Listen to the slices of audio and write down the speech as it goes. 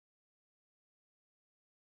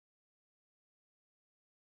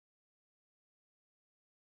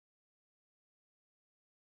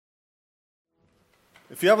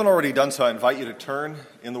If you haven't already done so, I invite you to turn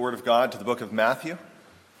in the Word of God to the book of Matthew,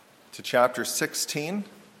 to chapter 16.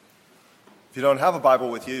 If you don't have a Bible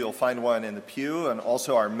with you, you'll find one in the pew, and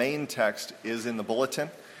also our main text is in the bulletin.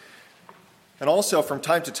 And also, from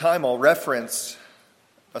time to time, I'll reference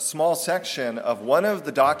a small section of one of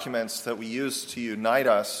the documents that we use to unite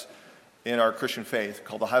us in our Christian faith,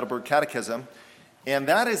 called the Heidelberg Catechism, and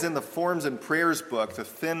that is in the Forms and Prayers book, the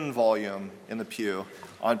thin volume in the pew,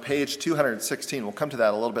 on page 216. We'll come to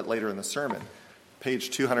that a little bit later in the sermon.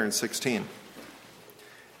 Page 216.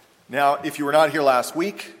 Now, if you were not here last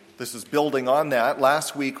week, this is building on that.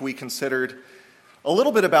 Last week we considered a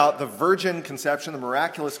little bit about the virgin conception, the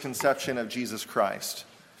miraculous conception of Jesus Christ.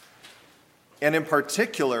 And in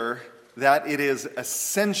particular, that it is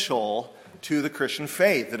essential to the Christian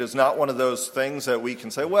faith. It is not one of those things that we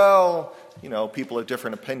can say, well, people have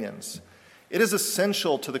different opinions. It is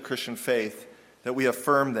essential to the Christian faith that we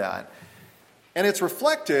affirm that. And it's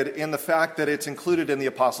reflected in the fact that it's included in the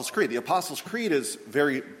Apostles' Creed. The Apostles' Creed is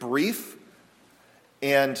very brief,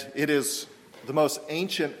 and it is the most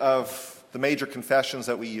ancient of the major confessions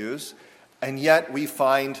that we use, and yet we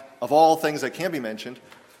find, of all things that can be mentioned,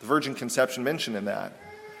 the virgin conception mentioned in that.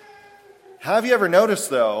 Have you ever noticed,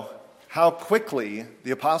 though, how quickly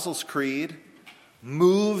the Apostles' Creed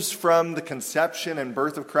moves from the conception and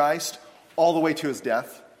birth of Christ all the way to his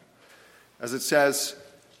death? As it says,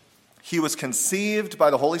 he was conceived by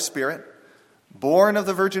the Holy Spirit, born of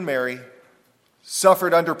the Virgin Mary,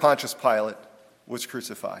 suffered under Pontius Pilate, was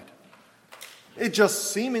crucified. It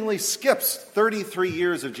just seemingly skips 33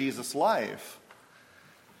 years of Jesus' life.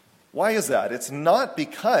 Why is that? It's not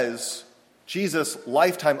because Jesus'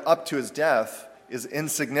 lifetime up to his death is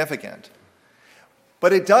insignificant,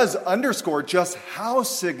 but it does underscore just how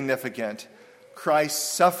significant Christ's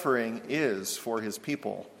suffering is for his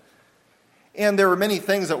people. And there were many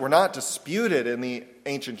things that were not disputed in the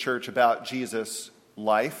ancient church about Jesus'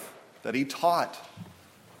 life, that he taught,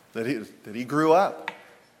 that he grew up.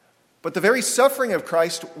 But the very suffering of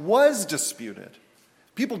Christ was disputed.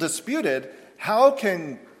 People disputed, how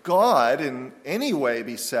can God in any way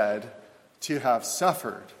be said to have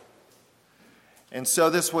suffered? And so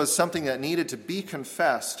this was something that needed to be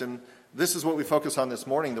confessed, and this is what we focus on this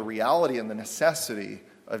morning, the reality and the necessity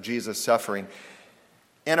of Jesus' suffering.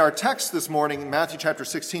 And our text this morning, Matthew chapter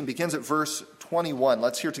 16, begins at verse 21.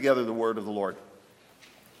 Let's hear together the word of the Lord.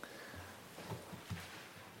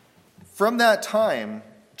 From that time,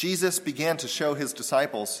 Jesus began to show his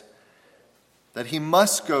disciples that he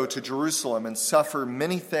must go to Jerusalem and suffer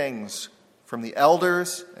many things from the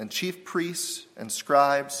elders and chief priests and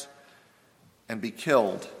scribes and be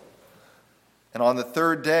killed, and on the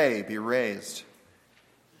third day be raised.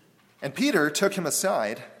 And Peter took him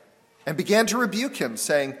aside and began to rebuke him,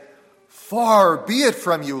 saying, "Far be it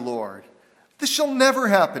from you, Lord. This shall never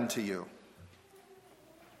happen to you."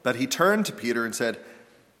 But he turned to Peter and said,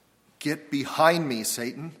 "Get behind me,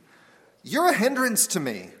 Satan. You're a hindrance to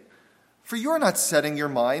me, for you are not setting your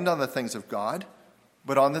mind on the things of God,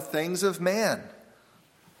 but on the things of man."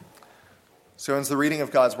 So ends the reading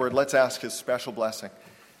of God's word. Let's ask his special blessing.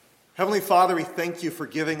 Heavenly Father, we thank you for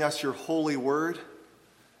giving us your holy word.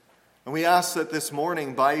 And we ask that this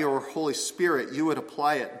morning, by your Holy Spirit, you would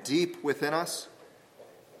apply it deep within us.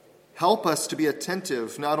 Help us to be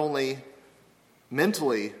attentive, not only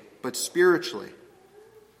mentally, but spiritually,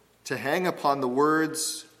 to hang upon the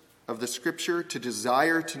words of the Scripture, to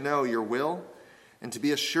desire to know your will, and to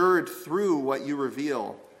be assured through what you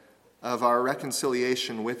reveal of our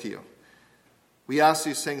reconciliation with you. We ask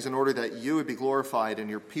these things in order that you would be glorified and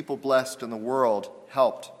your people blessed and the world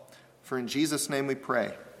helped. For in Jesus' name we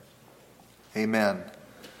pray. Amen.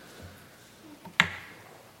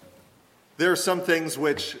 There are some things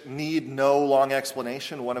which need no long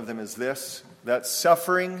explanation. One of them is this, that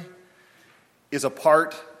suffering is a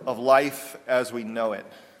part of life as we know it,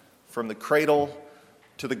 from the cradle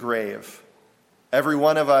to the grave. Every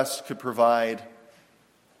one of us could provide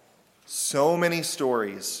so many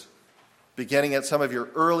stories, beginning at some of your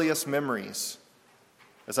earliest memories.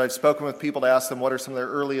 As I've spoken with people to ask them what are some of their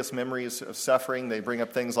earliest memories of suffering, they bring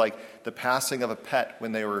up things like the passing of a pet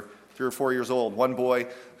when they were 3 or 4 years old. One boy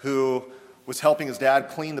who was helping his dad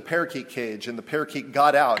clean the parakeet cage, and the parakeet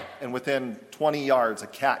got out, and within 20 yards, a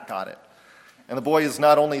cat got it. And the boy is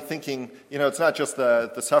not only thinking, it's not just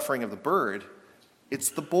the suffering of the bird, it's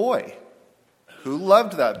the boy who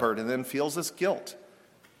loved that bird and then feels this guilt.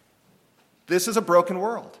 This is a broken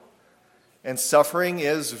world, and suffering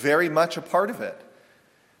is very much a part of it.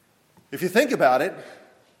 If you think about it,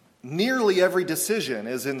 nearly every decision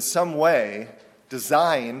is in some way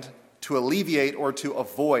designed to alleviate or to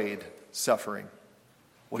avoid suffering.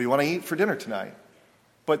 What do you want to eat for dinner tonight?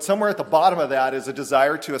 but somewhere at the bottom of that is a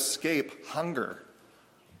desire to escape hunger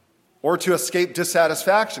or to escape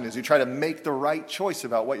dissatisfaction as you try to make the right choice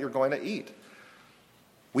about what you're going to eat.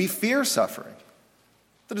 We fear suffering,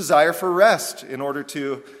 the desire for rest in order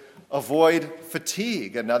to avoid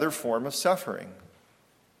fatigue, another form of suffering.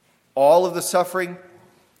 All of the suffering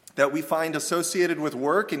that we find associated with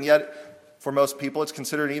work, and yet for most people it's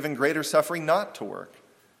considered even greater suffering not to work.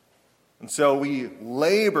 And so we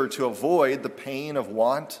labor to avoid the pain of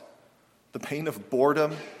want, the pain of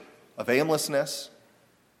boredom, of aimlessness.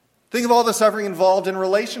 Think of all the suffering involved in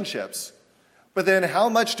relationships. But then how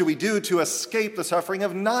much do we do to escape the suffering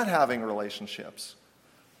of not having relationships?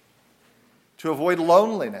 To avoid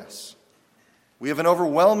loneliness. We have an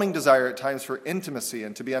overwhelming desire at times for intimacy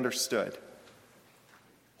and to be understood.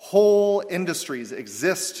 Whole industries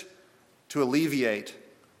exist to alleviate,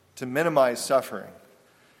 to minimize suffering.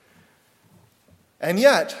 And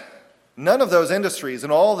yet, none of those industries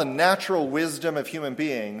and all the natural wisdom of human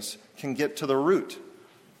beings can get to the root.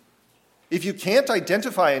 If you can't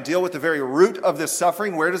identify and deal with the very root of this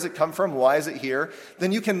suffering, where does it come from, why is it here,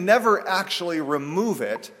 then you can never actually remove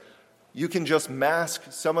it. You can just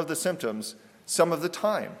mask some of the symptoms some of the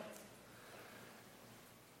time.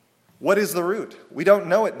 What is the root? We don't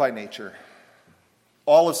know it by nature.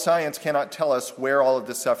 All of science cannot tell us where all of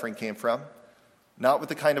this suffering came from, not with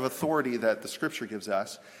the kind of authority that the Scripture gives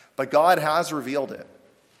us, but God has revealed it.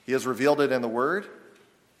 He has revealed it in the Word.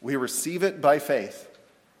 We receive it by faith.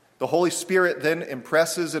 The Holy Spirit then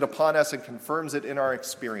impresses it upon us and confirms it in our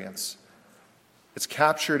experience. It's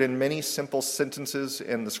captured in many simple sentences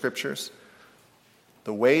in the Scriptures.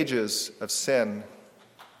 The wages of sin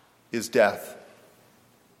is death.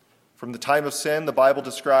 From the time of sin, the Bible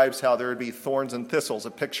describes how there would be thorns and thistles,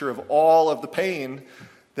 a picture of all of the pain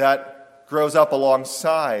that grows up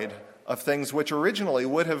alongside of things which originally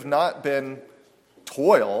would have not been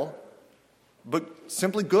toil, but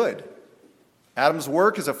simply good. Adam's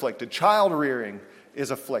work is afflicted. Child rearing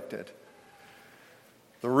is afflicted.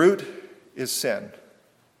 The root is sin.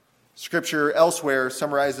 Scripture elsewhere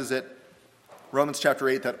summarizes it, Romans chapter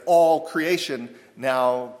 8, that all creation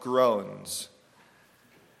now groans.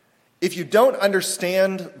 If you don't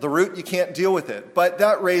understand the root, you can't deal with it. But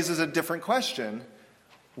that raises a different question.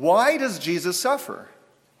 Why does Jesus suffer?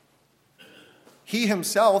 He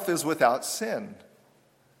himself is without sin.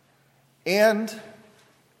 And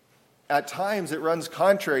at times, it runs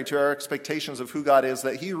contrary to our expectations of who God is,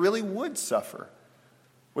 that he really would suffer.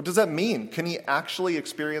 What does that mean? Can he actually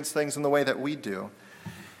experience things in the way that we do?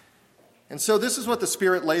 And so this is what the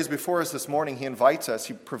Spirit lays before us this morning. He invites us,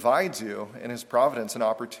 he provides you in his providence an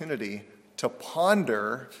opportunity to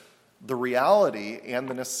ponder the reality and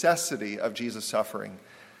the necessity of Jesus' suffering.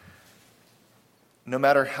 No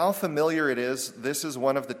matter how familiar it is, this is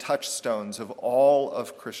one of the touchstones of all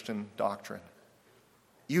of Christian doctrine.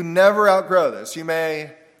 You never outgrow this. You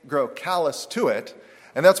may grow callous to it,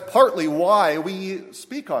 and that's partly why we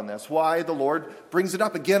speak on this, why the Lord brings it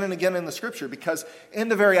up again and again in the Scripture, because in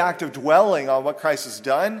the very act of dwelling on what Christ has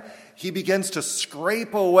done, he begins to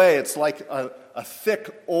scrape away. It's like a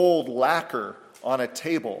thick old lacquer on a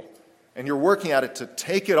table, and you're working at it to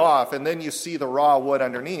take it off, and then you see the raw wood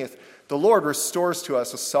underneath. The Lord restores to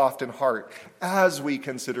us a softened heart as we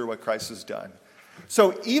consider what Christ has done.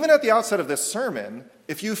 So even at the outset of this sermon,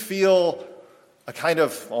 if you feel a kind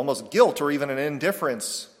of almost guilt or even an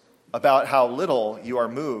indifference about how little you are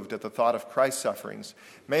moved at the thought of Christ's sufferings,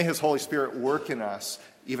 may his Holy Spirit work in us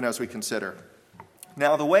even as we consider.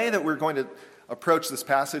 Now, the way that we're going to approach this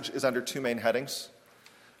passage is under two main headings.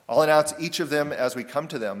 I'll announce each of them as we come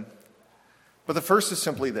to them. But the first is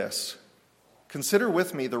simply this. Consider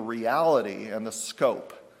with me the reality and the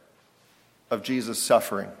scope of Jesus'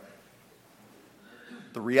 suffering.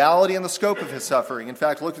 The reality and the scope of his suffering. In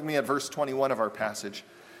fact, look with me at verse 21 of our passage.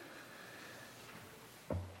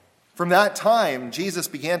 From that time, Jesus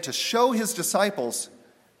began to show his disciples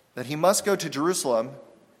that he must go to Jerusalem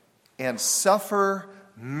and suffer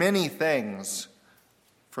many things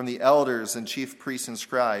from the elders and chief priests and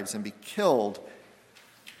scribes and be killed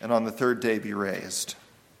and on the third day be raised.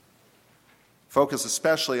 Focus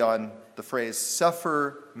especially on the phrase,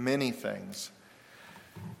 suffer many things.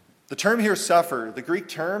 The term here, suffer, the Greek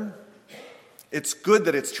term, it's good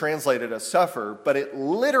that it's translated as suffer, but it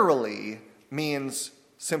literally means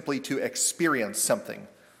simply to experience something,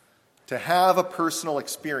 to have a personal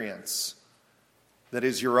experience that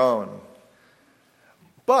is your own.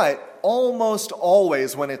 But almost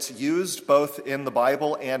always when it's used, both in the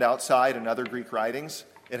Bible and outside in other Greek writings,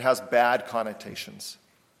 it has bad connotations.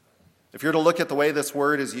 If you're to look at the way this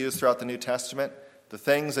word is used throughout the New Testament, the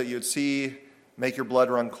things that you'd see make your blood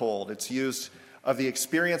run cold. It's used of the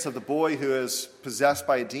experience of the boy who is possessed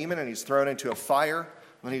by a demon and he's thrown into a fire, and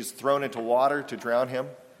then he's thrown into water to drown him.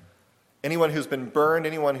 Anyone who's been burned,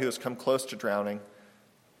 anyone who has come close to drowning.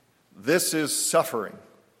 This is suffering.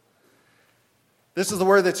 This is the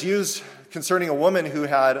word that's used concerning a woman who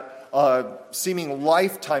had a seeming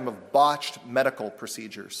lifetime of botched medical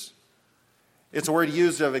procedures. It's a word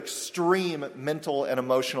used of extreme mental and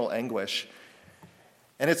emotional anguish.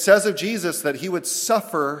 And it says of Jesus that he would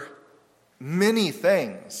suffer many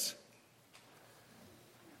things.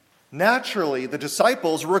 Naturally, the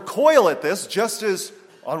disciples recoil at this, just as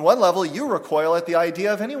on one level you recoil at the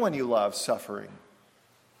idea of anyone you love suffering.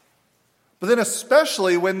 But then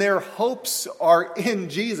especially when their hopes are in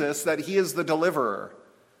Jesus, that he is the deliverer.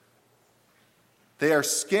 They are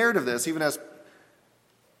scared of this, even as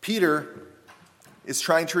Peter is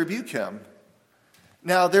trying to rebuke him.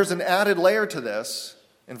 Now, there's an added layer to this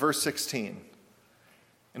in verse 16.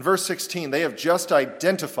 In verse 16, they have just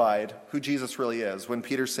identified who Jesus really is when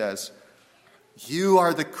Peter says, "You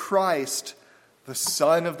are the Christ, the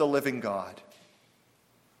Son of the living God."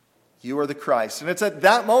 You are the Christ. And it's at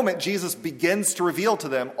that moment Jesus begins to reveal to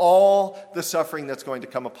them all the suffering that's going to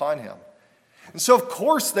come upon him. And so, of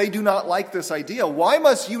course, they do not like this idea. Why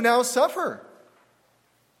must you now suffer?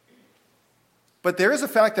 But there is a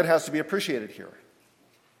fact that has to be appreciated here.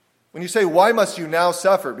 When you say, why must you now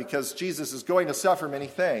suffer? Because Jesus is going to suffer many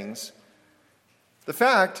things. The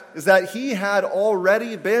fact is that he had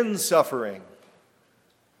already been suffering.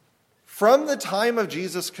 From the time of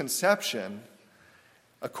Jesus' conception,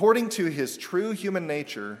 according to his true human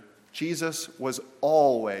nature, Jesus was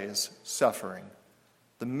always suffering.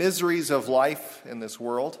 The miseries of life in this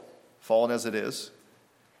world, fallen as it is,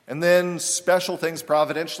 and then special things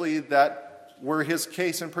providentially that were his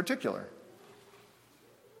case in particular.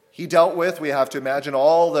 He dealt with, we have to imagine,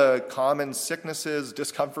 all the common sicknesses,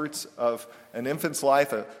 discomforts of an infant's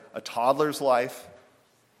life, a toddler's life,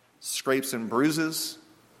 scrapes and bruises.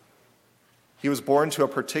 He was born to a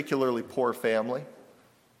particularly poor family,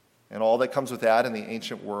 and all that comes with that in the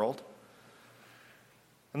ancient world.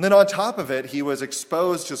 And then on top of it, he was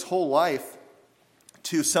exposed his whole life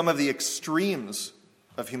to some of the extremes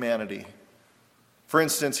of humanity. For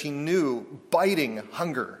instance, he knew biting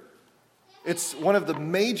hunger. It's one of the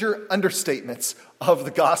major understatements of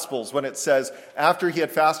the Gospels when it says, after he had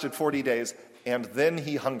fasted 40 days, and then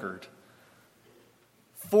he hungered.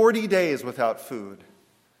 40 days without food.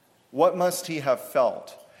 What must he have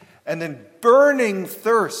felt? And then burning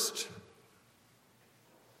thirst.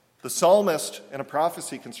 The psalmist, in a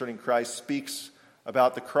prophecy concerning Christ, speaks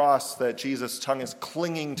about the cross, that Jesus' tongue is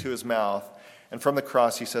clinging to his mouth. And from the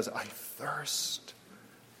cross he says, I thirst.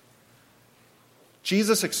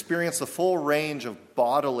 Jesus experienced the full range of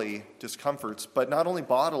bodily discomforts, but not only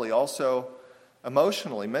bodily, also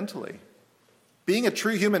emotionally, mentally. Being a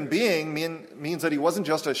true human being means that he wasn't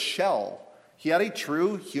just a shell. He had a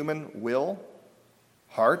true human will,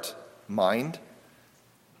 heart, mind.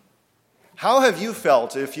 How have you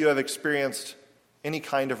felt if you have experienced any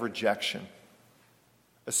kind of rejection?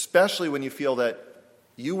 Especially when you feel that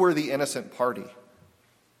you were the innocent party.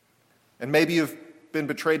 And maybe you've been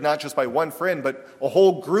betrayed not just by one friend, but a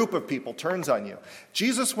whole group of people turns on you.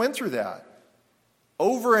 Jesus went through that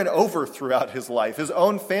over and over throughout his life. His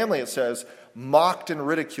own family, it says, mocked and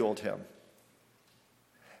ridiculed him.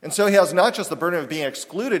 And so he has not just the burden of being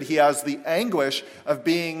excluded, he has the anguish of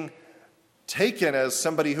being taken as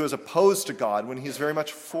somebody who is opposed to God when he's very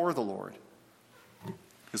much for the Lord.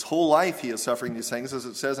 His whole life he is suffering these things. As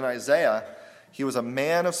it says in Isaiah, he was a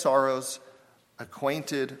man of sorrows,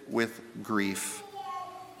 acquainted with grief.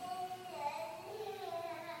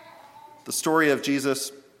 The story of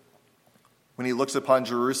Jesus, when he looks upon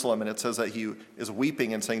Jerusalem, and it says that he is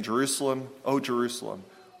weeping and saying, Jerusalem, O Jerusalem,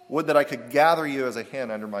 would that I could gather you as a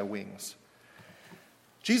hen under my wings.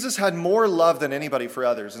 Jesus had more love than anybody for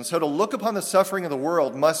others, and so to look upon the suffering of the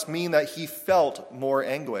world must mean that he felt more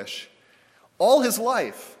anguish all his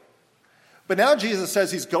life. But now Jesus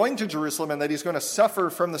says he's going to Jerusalem and that he's going to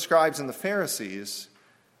suffer from the scribes and the Pharisees,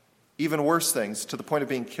 even worse things, to the point of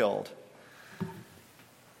being killed.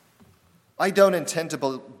 I don't intend to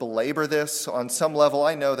belabor this. On some level,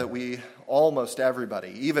 I know that almost everybody,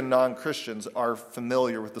 even non-Christians, are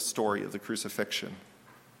familiar with the story of the crucifixion.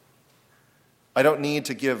 I don't need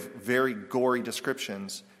to give very gory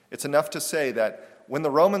descriptions. It's enough to say that when the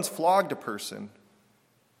Romans flogged a person,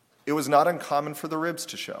 it was not uncommon for the ribs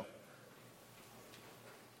to show.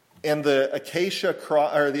 And the acacia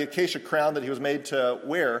crown that he was made to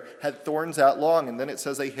wear had thorns that long, and then it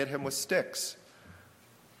says they hit him with sticks.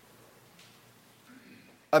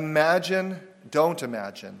 Imagine don't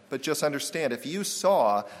imagine, but just understand, if you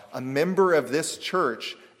saw a member of this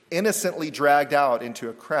church innocently dragged out into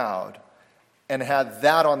a crowd and had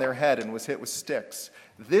that on their head and was hit with sticks,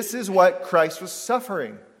 this is what Christ was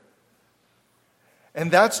suffering.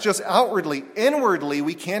 And that's just outwardly. Inwardly,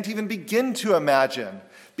 we can't even begin to imagine,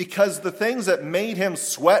 because the things that made him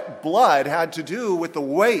sweat blood had to do with the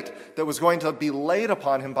weight that was going to be laid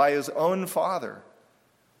upon him by his own Father.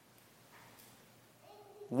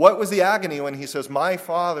 What was the agony when he says, "My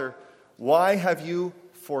Father, why have you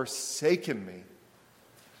forsaken me?"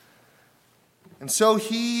 And so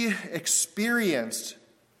he experienced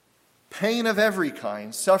pain of every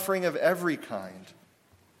kind, suffering of every kind.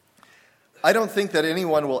 I don't think that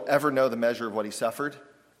anyone will ever know the measure of what he suffered.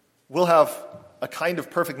 We'll have a kind of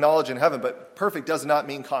perfect knowledge in heaven, but perfect does not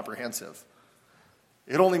mean comprehensive.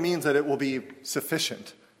 It only means that it will be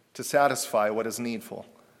sufficient to satisfy what is needful.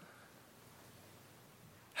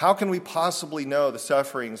 How can we possibly know the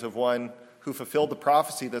sufferings of one who fulfilled the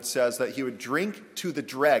prophecy that says that he would drink to the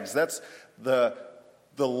dregs? That's the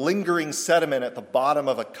lingering sediment at the bottom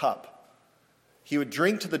of a cup. He would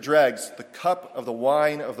drink to the dregs the cup of the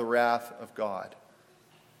wine of the wrath of God.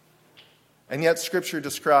 And yet Scripture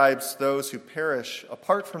describes those who perish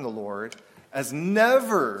apart from the Lord as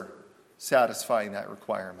never satisfying that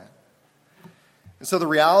requirement. And so the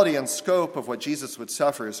reality and scope of what Jesus would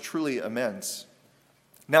suffer is truly immense.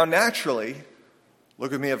 Now, naturally,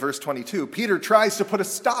 look with me at verse 22. Peter tries to put a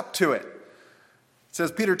stop to it. It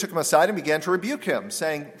says, Peter took him aside and began to rebuke him,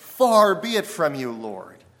 saying, "Far be it from you,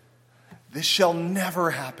 Lord. This shall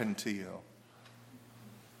never happen to you."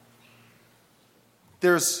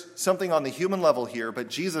 There's something on the human level here, but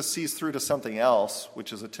Jesus sees through to something else,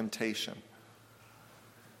 which is a temptation.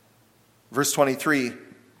 Verse 23,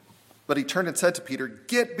 but he turned and said to Peter,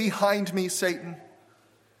 "Get behind me, Satan."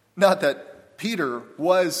 Not that Peter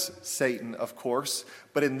was Satan, of course,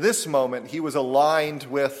 but in this moment he was aligned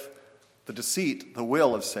with the deceit, the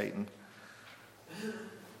will of Satan.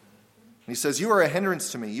 He says, "You are a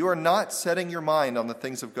hindrance to me. You are not setting your mind on the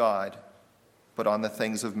things of God, but on the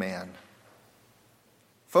things of man."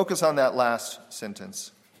 Focus on that last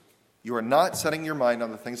sentence. You are not setting your mind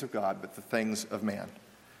on the things of God, but the things of man.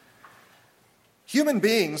 Human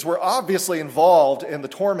beings were obviously involved in the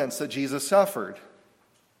torments that Jesus suffered.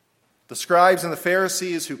 The scribes and the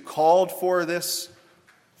Pharisees who called for this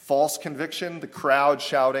false conviction, the crowd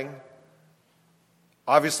shouting.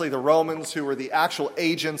 Obviously, the Romans who were the actual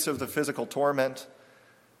agents of the physical torment.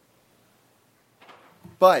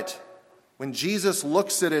 But when Jesus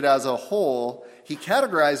looks at it as a whole, he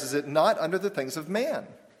categorizes it not under the things of man,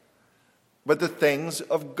 but the things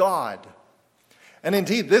of God. And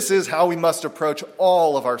indeed, this is how we must approach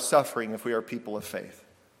all of our suffering if we are people of faith.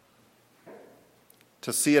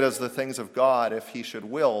 To see it as the things of God if he should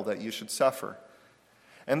will that you should suffer.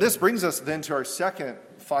 And this brings us then to our second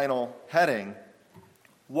final heading,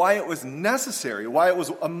 why it was necessary, why it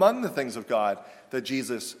was among the things of God that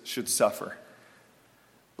Jesus should suffer.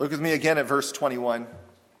 Look with me again at verse 21.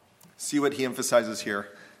 See what he emphasizes here.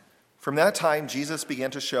 From that time, Jesus began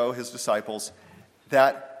to show his disciples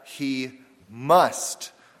that he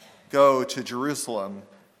must go to Jerusalem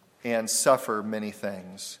and suffer many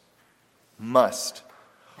things. Must.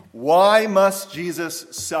 Why must Jesus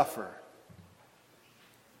suffer?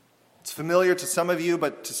 It's familiar to some of you,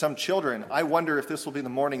 but to some children, I wonder if this will be the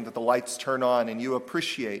morning that the lights turn on and you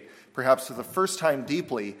appreciate, perhaps for the first time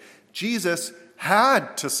deeply, Jesus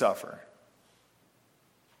had to suffer.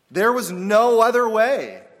 There was no other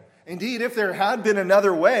way. Indeed, if there had been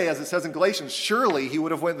another way, as it says in Galatians, surely he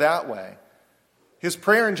would have went that way. His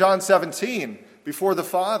prayer in John 17, before the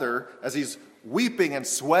Father, as he's weeping and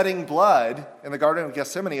sweating blood in the Garden of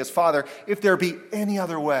Gethsemane, is, "Father, if there be any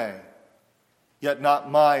other way, yet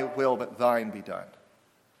not my will but thine be done."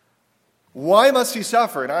 Why must he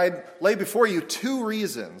suffer? And I lay before you two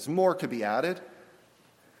reasons. More could be added.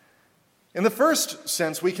 In the first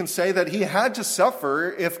sense, we can say that he had to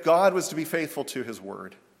suffer if God was to be faithful to his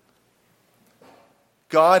word.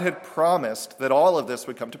 God had promised that all of this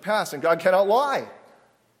would come to pass, and God cannot lie.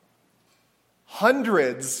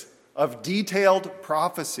 Hundreds of detailed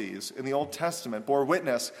prophecies in the Old Testament bore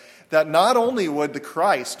witness that not only would the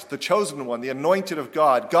Christ, the chosen one, the anointed of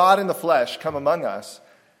God, God in the flesh, come among us,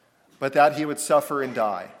 but that he would suffer and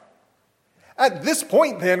die. At this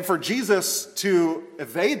point, then, for Jesus to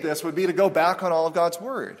evade this would be to go back on all of God's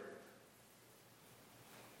word.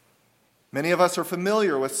 Many of us are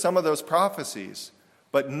familiar with some of those prophecies,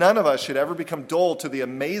 but none of us should ever become dull to the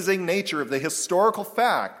amazing nature of the historical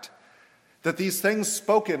fact that these things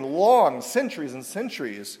spoken long, centuries and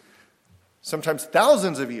centuries, sometimes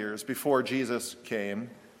thousands of years before Jesus came,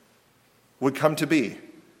 would come to be.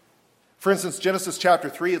 For instance, Genesis chapter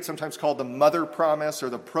 3, it's sometimes called the mother promise or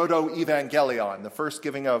the proto-evangelion, the first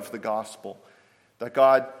giving of the gospel. That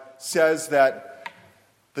God says that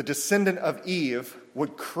the descendant of Eve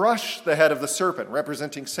would crush the head of the serpent,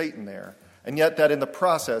 representing Satan there, and yet that in the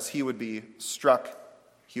process he would be struck,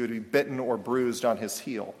 he would be bitten or bruised on his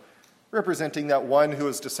heel, representing that one who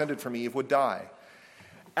is descended from Eve would die.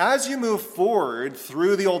 As you move forward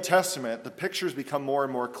through the Old Testament, the pictures become more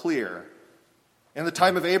and more clear. In the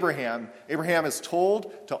time of Abraham, Abraham is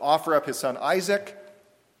told to offer up his son Isaac,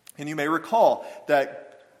 and you may recall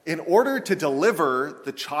that in order to deliver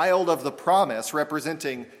the child of the promise,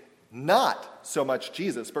 representing not so much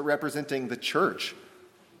Jesus, but representing the church,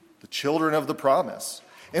 the children of the promise,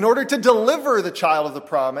 in order to deliver the child of the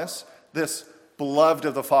promise, this beloved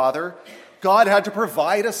of the Father, God had to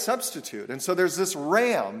provide a substitute. And so there's this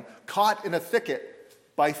ram caught in a thicket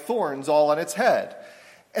by thorns all on its head.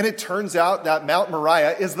 And it turns out that Mount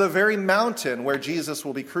Moriah is the very mountain where Jesus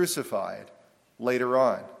will be crucified later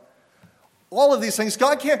on. All of these things,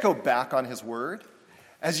 God can't go back on his word.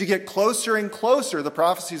 As you get closer and closer, the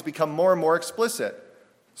prophecies become more and more explicit.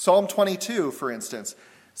 Psalm 22, for instance,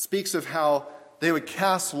 speaks of how they would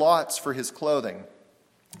cast lots for his clothing.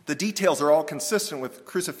 The details are all consistent with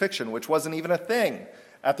crucifixion, which wasn't even a thing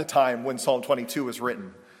at the time when Psalm 22 was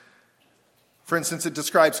written. For instance, it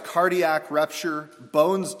describes cardiac rupture,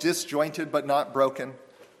 bones disjointed but not broken.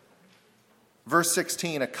 Verse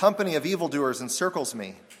 16, a company of evildoers encircles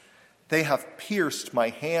me. They have pierced my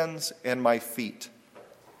hands and my feet.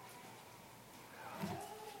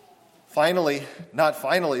 Finally, not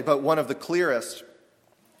finally, but one of the clearest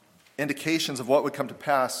indications of what would come to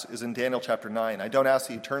pass is in Daniel chapter 9. I don't ask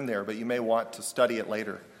that you turn there, but you may want to study it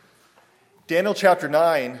later. Daniel chapter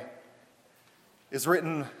 9 is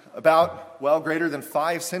written about, greater than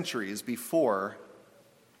 5 centuries before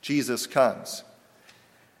Jesus comes.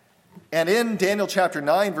 And in Daniel chapter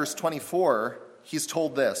 9, verse 24, he's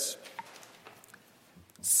told this: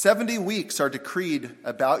 70 weeks are decreed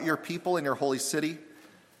about your people in your holy city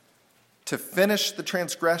to finish the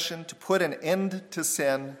transgression, to put an end to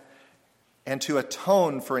sin, and to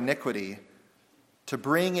atone for iniquity, to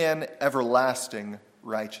bring in everlasting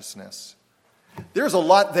righteousness. There's a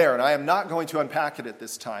lot there, and I am not going to unpack it at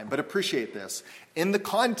this time, but appreciate this. In the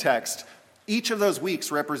context, each of those weeks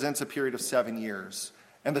represents a period of 7 years,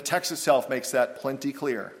 and the text itself makes that plenty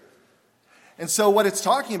clear. And so what it's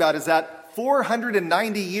talking about is that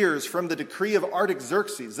 490 years from the decree of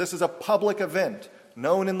Artaxerxes, this is a public event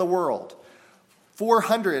known in the world,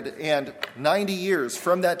 490 years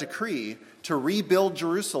from that decree to rebuild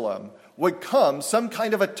Jerusalem would come some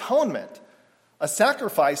kind of atonement, a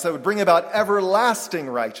sacrifice that would bring about everlasting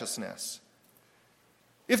righteousness.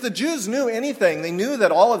 If the Jews knew anything, they knew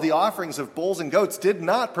that all of the offerings of bulls and goats did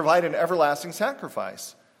not provide an everlasting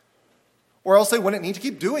sacrifice, or else they wouldn't need to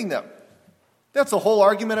keep doing them. That's the whole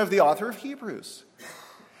argument of the author of Hebrews.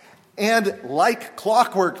 And like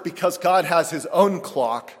clockwork, because God has his own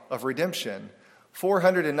clock of redemption,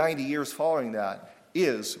 490 years following that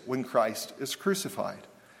is when Christ is crucified.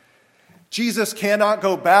 Jesus cannot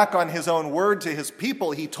go back on his own word to his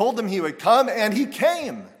people. He told them he would come, and he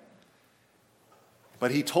came.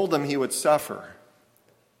 But he told them he would suffer.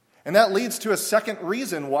 And that leads to a second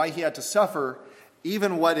reason why he had to suffer,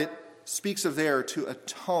 even what it speaks of there, to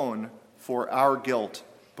atone for our guilt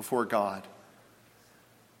before God.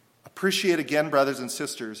 Appreciate again, brothers and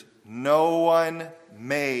sisters, no one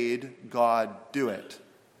made God do it.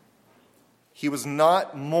 He was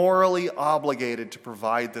not morally obligated to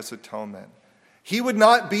provide this atonement. He would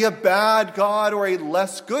not be a bad God or a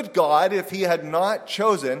less good God if he had not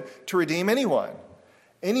chosen to redeem anyone,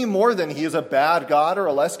 any more than he is a bad God or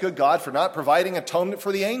a less good God for not providing atonement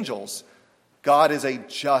for the angels. God is a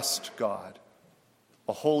just God,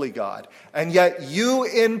 a holy God. And yet you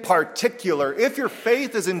in particular, if your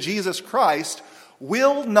faith is in Jesus Christ,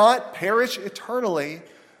 will not perish eternally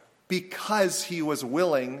because he was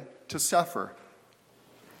willing to suffer.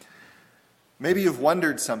 Maybe you've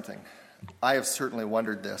wondered something. I have certainly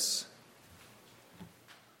wondered this.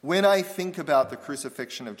 When I think about the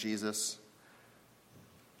crucifixion of Jesus,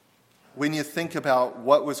 when you think about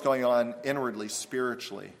what was going on inwardly,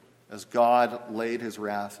 spiritually, as God laid his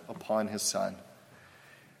wrath upon his Son,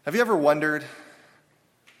 have you ever wondered,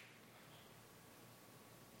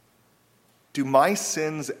 do my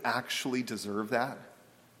sins actually deserve that?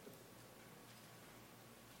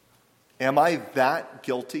 Am I that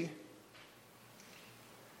guilty?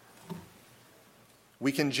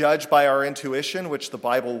 We can judge by our intuition, which the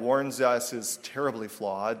Bible warns us is terribly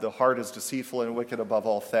flawed. The heart is deceitful and wicked above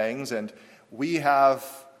all things, and we have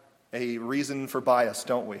a reason for bias,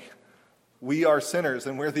 don't we? We are sinners,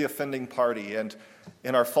 and we're the offending party, and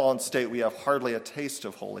in our fallen state, we have hardly a taste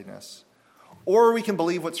of holiness. Or we can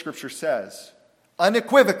believe what Scripture says,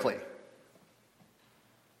 unequivocally,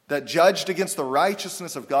 that judged against the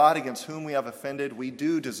righteousness of God against whom we have offended, we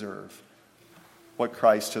do deserve what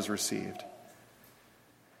Christ has received.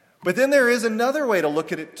 But then there is another way to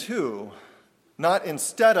look at it too, not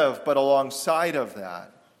instead of, but alongside of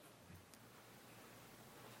that.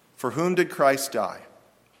 For whom did Christ die?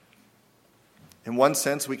 In one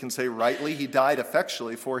sense, we can say rightly, he died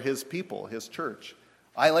effectually for his people, his church.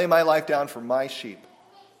 I lay my life down for my sheep.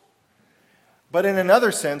 But in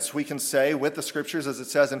another sense, we can say with the Scriptures, as it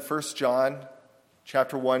says in 1 John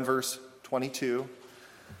chapter 1, verse 22,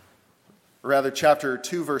 or rather chapter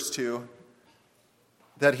 2, verse 2,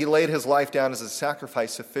 that he laid his life down as a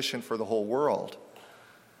sacrifice sufficient for the whole world.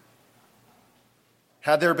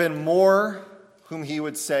 Had there been more whom he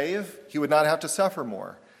would save, he would not have to suffer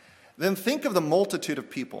more. Then think of the multitude of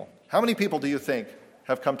people. How many people do you think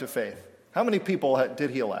have come to faith? How many people did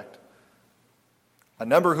he elect? A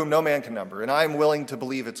number whom no man can number, and I'm willing to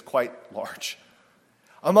believe it's quite large.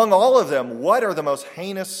 Among all of them, what are the most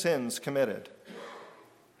heinous sins committed?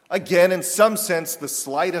 Again, in some sense, the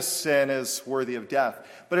slightest sin is worthy of death.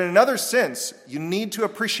 But in another sense, you need to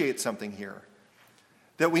appreciate something here.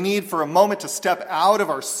 That we need for a moment to step out of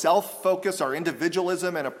our self-focus, our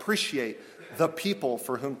individualism, and appreciate the people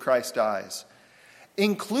for whom Christ dies.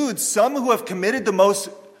 Includes some who have committed the most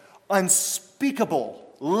unspeakable,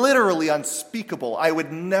 literally unspeakable. I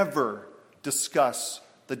would never discuss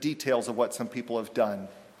the details of what some people have done.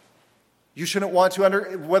 You shouldn't want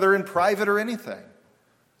to, whether in private or anything.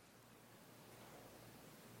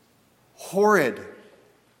 Horrid,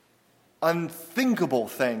 unthinkable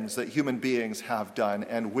things that human beings have done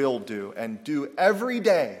and will do and do every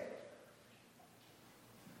day.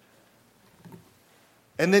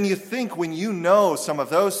 And then you think when you know some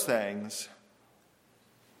of those things,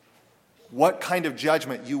 what kind of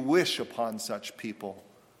judgment you wish upon such people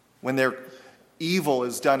when their evil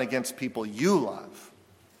is done against people you love.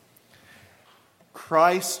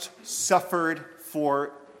 Christ suffered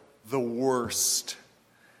for the worst.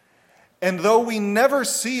 And though we never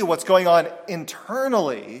see what's going on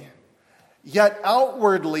internally, yet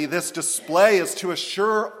outwardly this display is to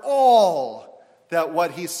assure all that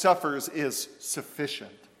what he suffers is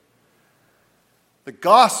sufficient. The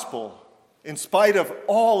gospel, in spite of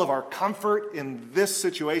all of our comfort in this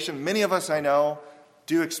situation, many of us I know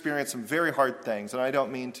do experience some very hard things, and I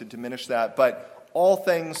don't mean to diminish that, but all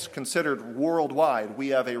things considered worldwide, we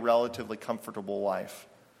have a relatively comfortable life.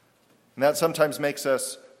 And that sometimes makes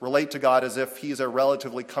us relate to God as if he's a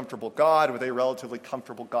relatively comfortable God with a relatively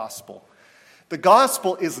comfortable gospel. The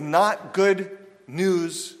gospel is not good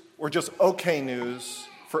news or just okay news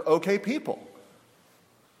for okay people.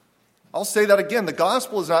 I'll say that again. The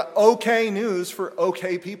gospel is not okay news for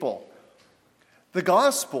okay people. The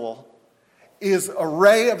gospel is a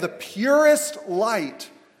ray of the purest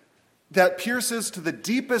light that pierces to the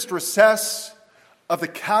deepest recess of the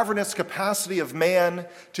cavernous capacity of man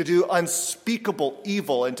to do unspeakable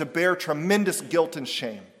evil and to bear tremendous guilt and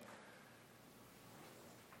shame.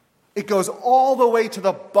 It goes all the way to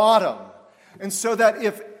the bottom. And so that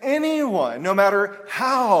if anyone, no matter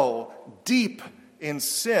how deep in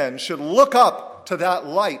sin, should look up to that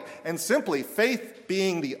light and simply, faith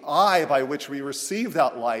being the eye by which we receive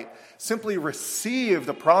that light, simply receive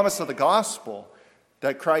the promise of the gospel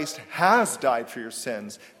that Christ has died for your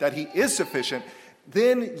sins, that he is sufficient,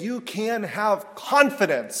 then you can have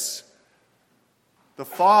confidence. The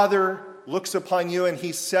Father looks upon you and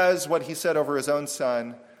he says what he said over his own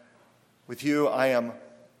Son, with you I am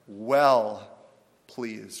well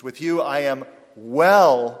pleased. With you I am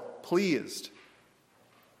well pleased.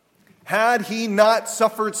 Had he not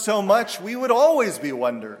suffered so much, we would always be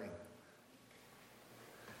wondering.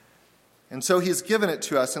 And so he's given it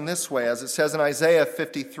to us in this way, as it says in Isaiah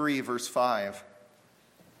 53, verse 5.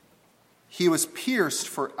 He was pierced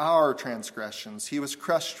for our transgressions. He was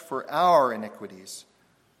crushed for our iniquities.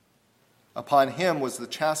 Upon him was the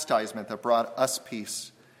chastisement that brought us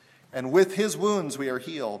peace. And with his wounds we are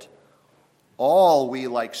healed. All we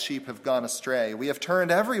like sheep have gone astray. We have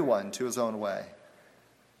turned everyone to his own way.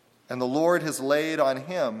 And the Lord has laid on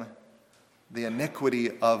him the iniquity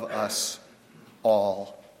of us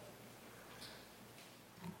all.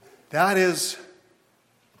 That is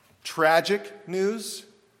tragic news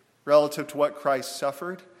relative to what Christ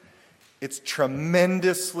suffered. It's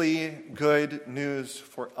tremendously good news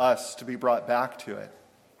for us to be brought back to it.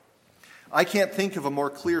 I can't think of a more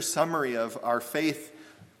clear summary of our faith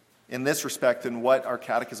in this respect than what our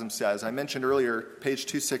catechism says. I mentioned earlier, page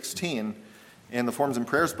 216 in the Forms and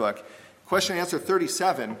Prayers book, Question and answer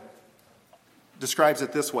 37 describes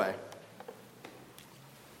it this way.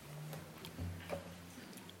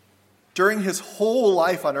 During his whole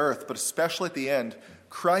life on earth, but especially at the end,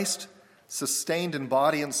 Christ sustained in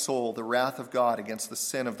body and soul the wrath of God against the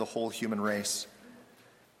sin of the whole human race.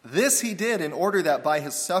 This he did in order that by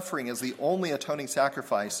his suffering as the only atoning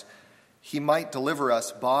sacrifice, he might deliver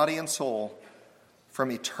us, body and soul, from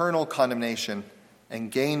eternal condemnation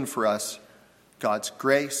and gain for us God's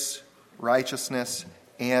grace, righteousness,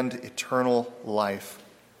 and eternal life.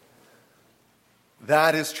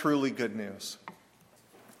 That is truly good news.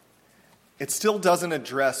 It still doesn't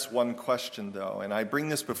address one question, though, and I bring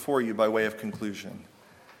this before you by way of conclusion.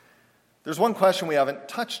 There's one question we haven't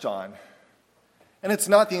touched on, and it's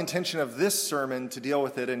not the intention of this sermon to deal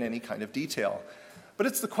with it in any kind of detail. But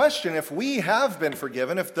it's the question, if we have been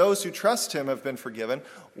forgiven, if those who trust him have been forgiven,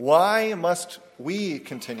 why must we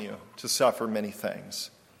continue to suffer many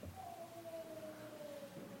things?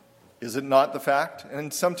 Is it not the fact?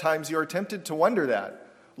 And sometimes you are tempted to wonder that.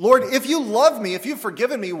 Lord, if you love me, if you've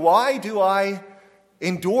forgiven me, why do I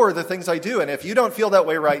endure the things I do? And if you don't feel that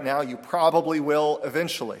way right now, you probably will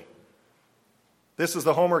eventually. This is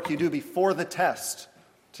the homework you do before the test,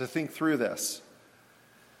 to think through this.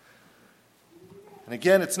 And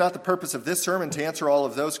again, it's not the purpose of this sermon to answer all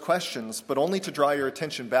of those questions, but only to draw your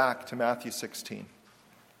attention back to Matthew 16.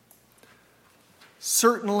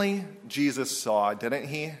 Certainly, Jesus saw, didn't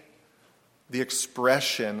he, the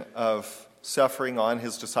expression of suffering on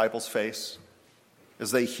his disciples' face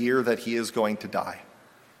as they hear that he is going to die.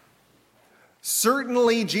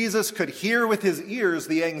 Certainly, Jesus could hear with his ears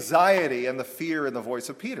the anxiety and the fear in the voice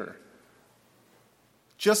of Peter.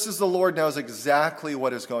 Just as the Lord knows exactly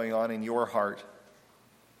what is going on in your heart.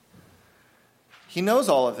 He knows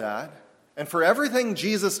all of that, and for everything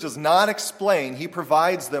Jesus does not explain, he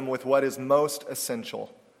provides them with what is most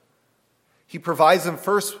essential. He provides them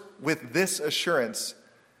first with this assurance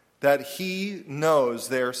that he knows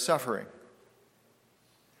their suffering.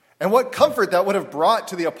 And what comfort that would have brought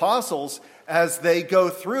to the apostles as they go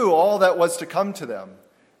through all that was to come to them.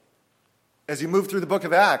 As you move through the book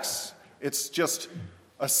of Acts, it's just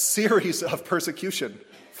a series of persecution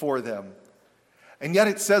for them. And yet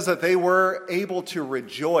it says that they were able to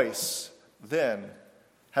rejoice then,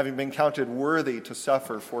 having been counted worthy to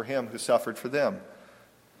suffer for him who suffered for them.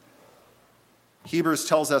 Hebrews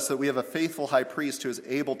tells us that we have a faithful high priest who is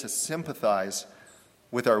able to sympathize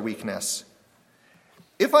with our weakness.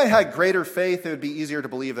 If I had greater faith, it would be easier to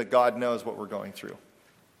believe that God knows what we're going through.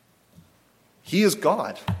 He is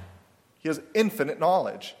God. He has infinite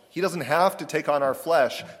knowledge. He doesn't have to take on our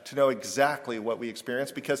flesh to know exactly what we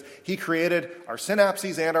experience because he created our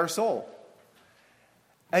synapses and our soul.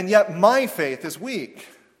 And yet my faith is weak.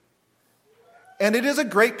 And it is a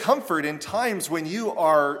great comfort in times when you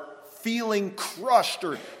are feeling crushed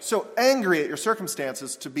or so angry at your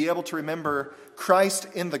circumstances to be able to remember Christ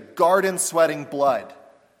in the garden sweating blood.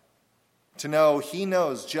 To know he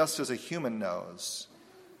knows just as a human knows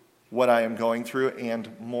what I am going through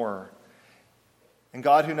and more. And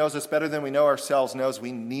God, who knows us better than we know ourselves, knows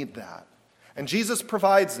we need that. And Jesus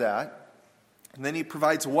provides that. And then he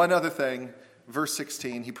provides one other thing. Verse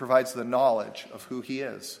 16, he provides the knowledge of who he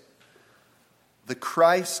is. The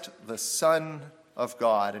Christ, the Son of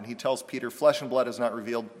God. And he tells Peter, flesh and blood has not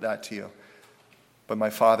revealed that to you, but my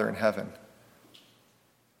Father in heaven.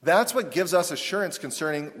 That's what gives us assurance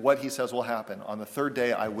concerning what he says will happen. On the third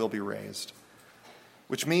day I will be raised.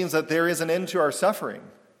 Which means that there is an end to our suffering.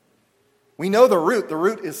 We know the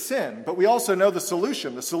root is sin, but we also know the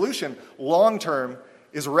solution. The solution, long term,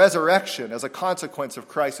 is resurrection as a consequence of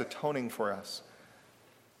Christ atoning for us.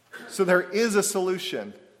 So there is a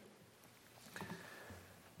solution.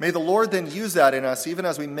 May the Lord then use that in us even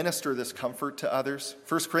as we minister this comfort to others.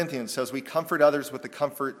 1 Corinthians says we comfort others with the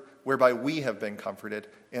comfort whereby we have been comforted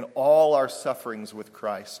in all our sufferings with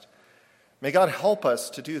Christ. May God help us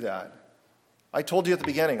to do that. I told you at the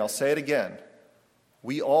beginning, I'll say it again.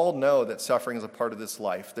 We all know that suffering is a part of this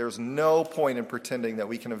life. There's no point in pretending that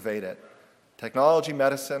we can evade it. Technology,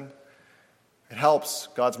 medicine, it helps.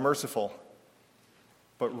 God's merciful.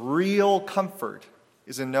 But real comfort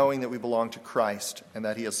is in knowing that we belong to Christ and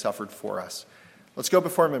that he has suffered for us. Let's go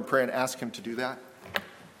before him in prayer and ask him to do that.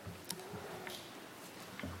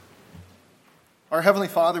 Our Heavenly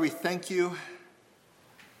Father, we thank you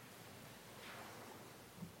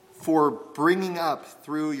for bringing up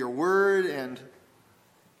through your word and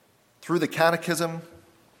through the catechism,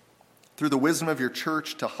 through the wisdom of your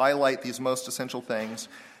church to highlight these most essential things,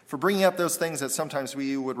 for bringing up those things that sometimes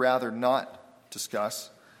we would rather not discuss,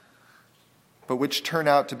 but which turn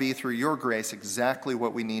out to be, through your grace, exactly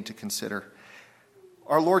what we need to consider.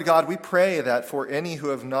 Our Lord God, we pray that for any who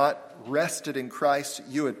have not rested in Christ,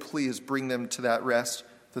 you would please bring them to that rest,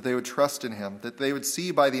 that they would trust in him, that they would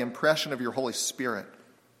see by the impression of your Holy Spirit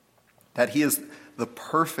that he is the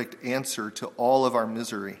perfect answer to all of our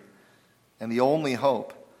misery and the only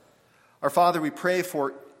hope. Our Father, we pray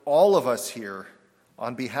for all of us here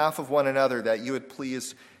on behalf of one another that you would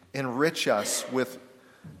please enrich us with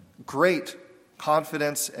great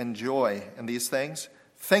confidence and joy in these things.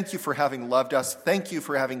 Thank you for having loved us. Thank you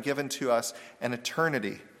for having given to us an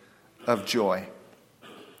eternity of joy.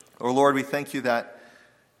 Oh Lord, we thank you that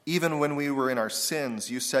even when we were in our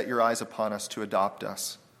sins, you set your eyes upon us to adopt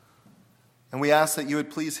us. And we ask that you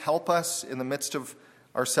would please help us in the midst of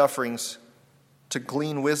our sufferings to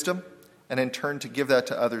glean wisdom and in turn to give that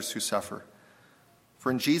to others who suffer.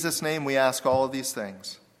 For in Jesus' name we ask all of these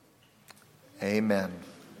things. Amen.